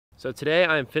So today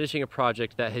I am finishing a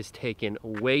project that has taken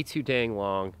way too dang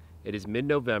long. It is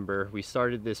mid-November. We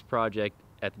started this project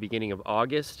at the beginning of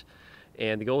August,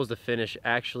 and the goal was to finish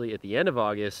actually at the end of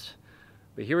August.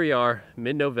 But here we are,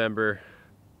 mid-November.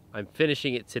 I'm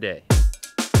finishing it today.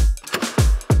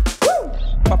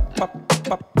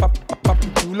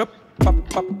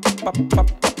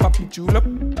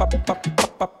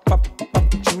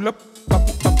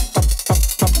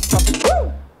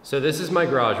 So this is my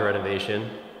garage renovation.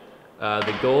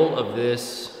 The goal of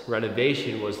this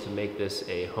renovation was to make this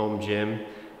a home gym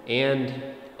and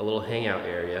a little hangout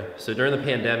area. So during the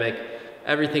pandemic,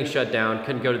 everything shut down,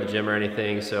 couldn't go to the gym or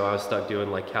anything, so I was stuck doing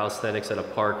like calisthenics at a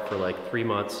park for like 3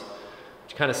 months,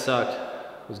 which kind of sucked.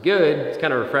 It was good, it's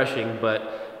kind of refreshing,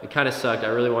 but it kind of sucked. I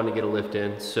really wanted to get a lift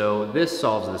in, so this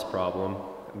solves this problem.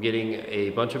 I'm getting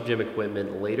a bunch of gym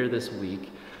equipment later this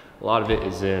week. A lot of it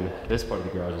is in this part of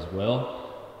the garage as well.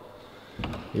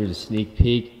 Here's a sneak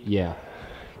peek. Yeah,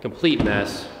 complete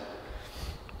mess.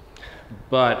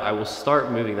 But I will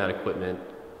start moving that equipment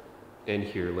in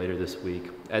here later this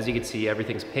week. As you can see,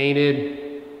 everything's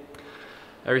painted.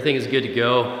 Everything is good to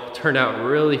go. Turned out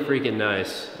really freaking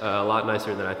nice. A lot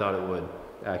nicer than I thought it would,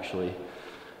 actually.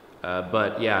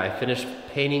 But yeah, I finished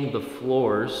painting the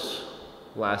floors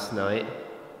last night.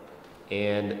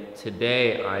 And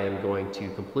today I am going to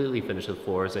completely finish the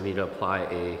floors. I need to apply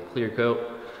a clear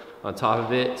coat on top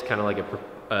of it. It's kind of like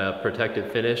a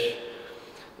protective finish,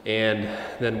 and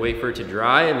then wait for it to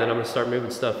dry, and then I'm gonna start moving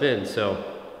stuff in. So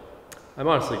I'm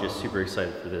honestly just super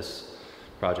excited for this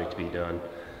project to be done.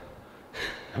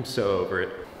 I'm so over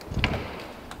it.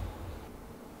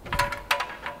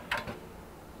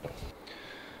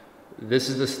 This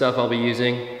is the stuff I'll be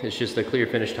using. It's just a clear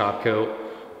finish top coat.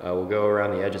 We'll go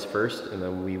around the edges first, and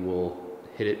then we will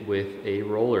hit it with a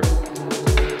roller.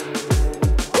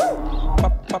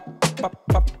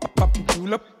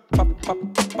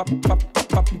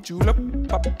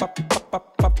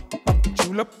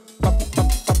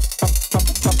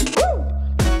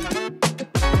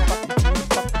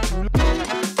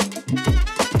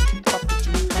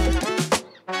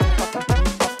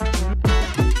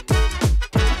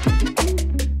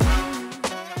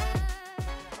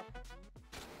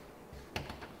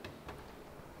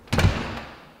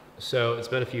 So it's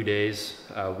been a few days.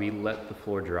 We let the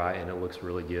floor dry and it looks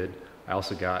really good. I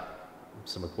also got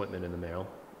some equipment in the mail.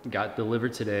 Got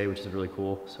delivered today, which is really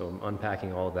cool. So I'm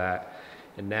unpacking all of that.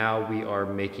 And now we are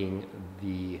making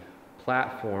the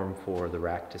platform for the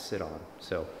rack to sit on.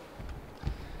 So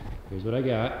here's what I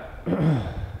got.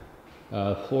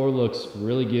 Floor looks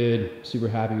really good. Super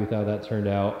happy with how that turned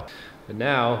out. And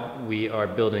now we are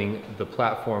building the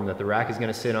platform that the rack is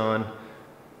gonna sit on.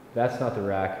 That's not the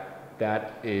rack.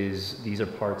 These are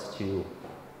parts to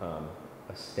a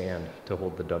stand to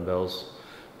hold the dumbbells,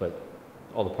 but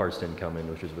all the parts didn't come in,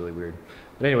 which was really weird.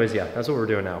 But anyways, yeah, that's what we're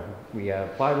doing now. We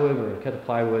have plywood, we're gonna cut the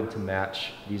plywood to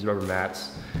match these rubber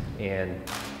mats, and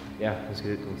yeah, let's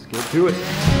get to it.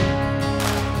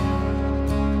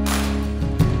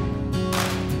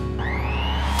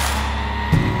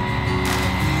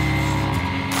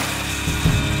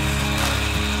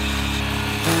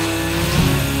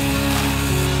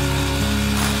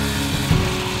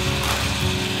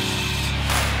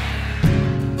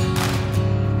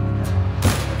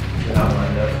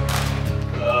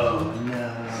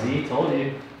 Told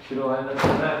you, should have lined up the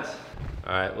mats.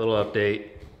 All right, little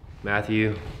update.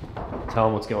 Matthew, tell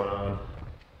them what's going on.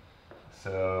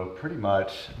 So pretty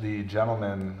much the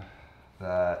gentleman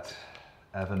that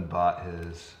Evan bought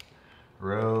his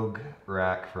Rogue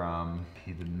rack from,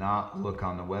 he did not look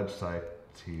on the website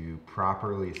to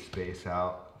properly space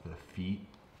out the feet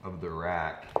of the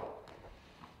rack,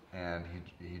 and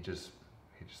he just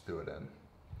threw it in.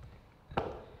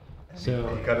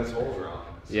 So he cut his holes wrong.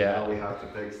 So yeah, now we have to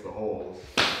fix the holes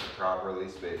to properly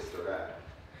space the rack.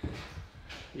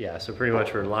 Yeah, so pretty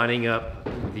much we're lining up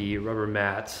the rubber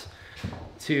mats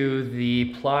to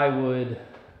the plywood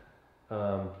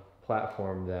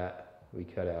platform that we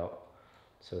cut out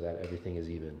so that everything is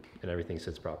even and everything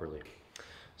sits properly.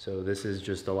 So this is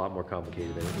just a lot more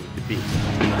complicated than it needs to be.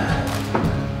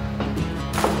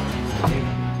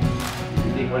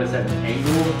 You think what is that, an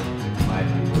angle?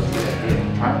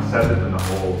 Trying to set it in the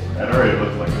holes. It already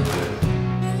looks like it is.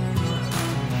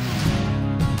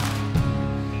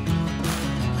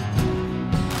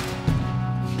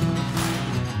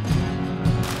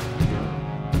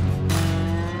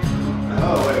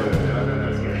 Oh, wait.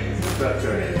 That's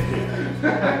good.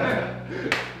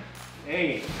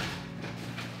 Hey.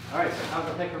 Alright, so how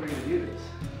the heck are we going to do this?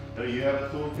 Do you have a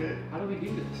toolkit? How do we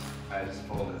do this? I just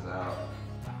pulled this out.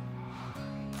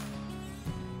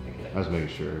 Okay. I was making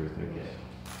sure everything Okay.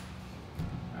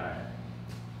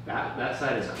 That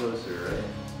side is closer, right?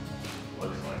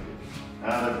 Looks like it.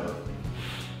 Ah, they're both.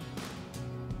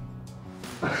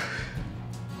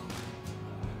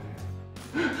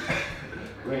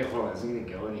 Wait, hold on. Is it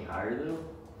gonna go any higher though?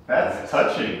 That's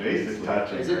touching, basically.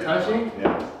 Touching. Is it touching?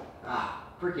 Yeah. Ah,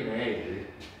 freaking A, dude.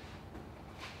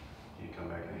 Can you come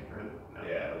back any further? No.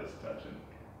 Yeah, it was touching.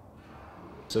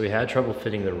 So we had trouble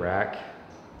fitting the rack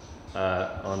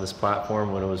on this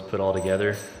platform when it was put all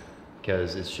together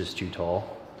because it's just too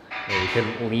tall. And we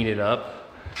couldn't lean it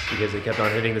up because it kept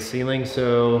on hitting the ceiling.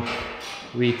 So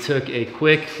we took a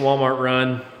quick Walmart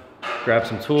run, grabbed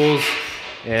some tools,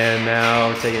 and now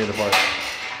we're taking it apart.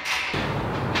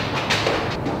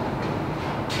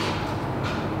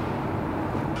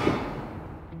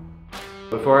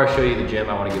 Before I show you the gym,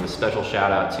 I want to give a special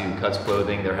shout out to Cuts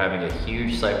Clothing. They're having a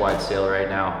huge site-wide sale right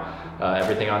now.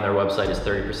 Everything on their website is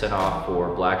 30% off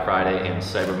for Black Friday and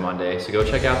Cyber Monday. So go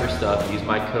check out their stuff. Use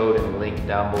my code and link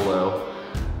down below.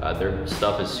 Their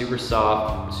stuff is super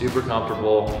soft, super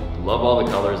comfortable. Love all the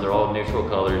colors. They're all neutral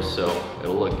colors, so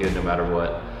it'll look good no matter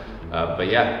what. But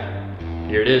yeah,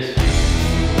 here it is.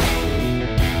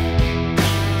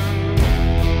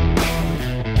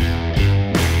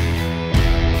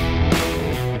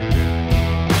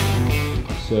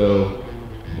 So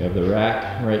we have the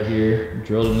rack right here,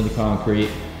 drilled into the concrete,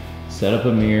 set up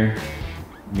a mirror.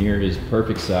 Mirror is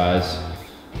perfect size.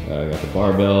 Got the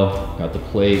barbell, got the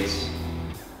plates,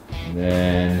 and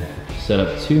then set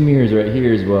up 2 mirrors right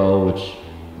here as well, which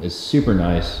is super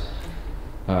nice.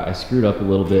 I screwed up a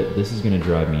little bit. This is gonna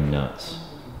drive me nuts.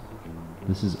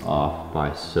 This is off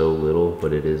by so little,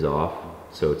 but it is off,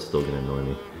 so it's still gonna annoy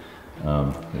me.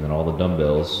 And then all the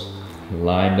dumbbells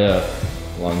lined up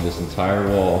along this entire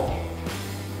wall.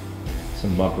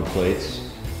 Some bumper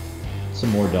plates, some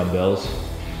more dumbbells.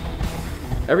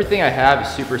 Everything I have is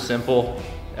super simple.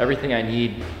 Everything I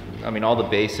need, I mean, all the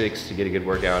basics to get a good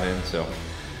workout in. So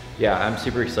yeah, I'm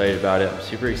super excited about it. I'm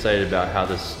super excited about how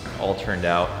this all turned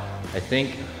out. I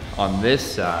think on this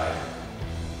side,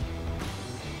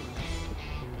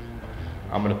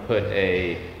 I'm gonna put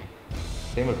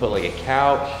like a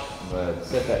couch. I'm gonna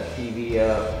set that TV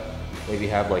up. Maybe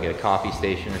have like a coffee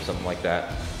station or something like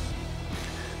that.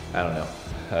 I don't know.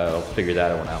 I'll figure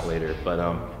that one out later. But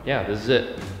yeah, this is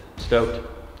it. Stoked.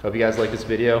 Hope you guys like this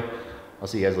video. I'll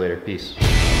see you guys later. Peace.